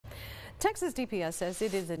Texas DPS says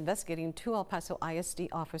it is investigating two El Paso ISD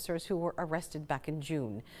officers who were arrested back in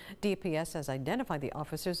June. DPS has identified the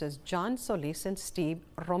officers as John Solis and Steve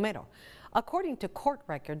Romero. According to court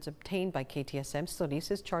records obtained by KTSM,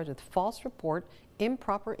 Solis is charged with false report,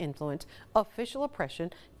 improper influence, official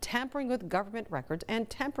oppression, tampering with government records, and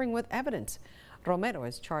tampering with evidence. Romero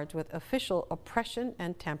is charged with official oppression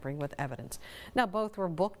and tampering with evidence. Now, both were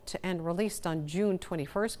booked and released on June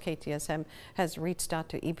 21st. KTSM has reached out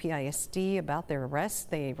to EPISD about their arrests.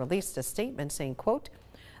 They released a statement saying, quote,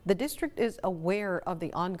 "The district is aware of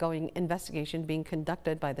the ongoing investigation being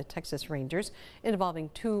conducted by the Texas Rangers involving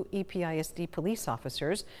two EPISD police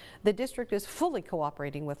officers. The district is fully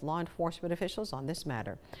cooperating with law enforcement officials on this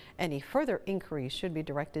matter. Any further inquiries should be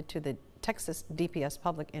directed to the Texas DPS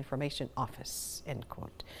Public Information Office," end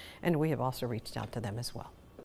quote. And we have also reached out to them as well.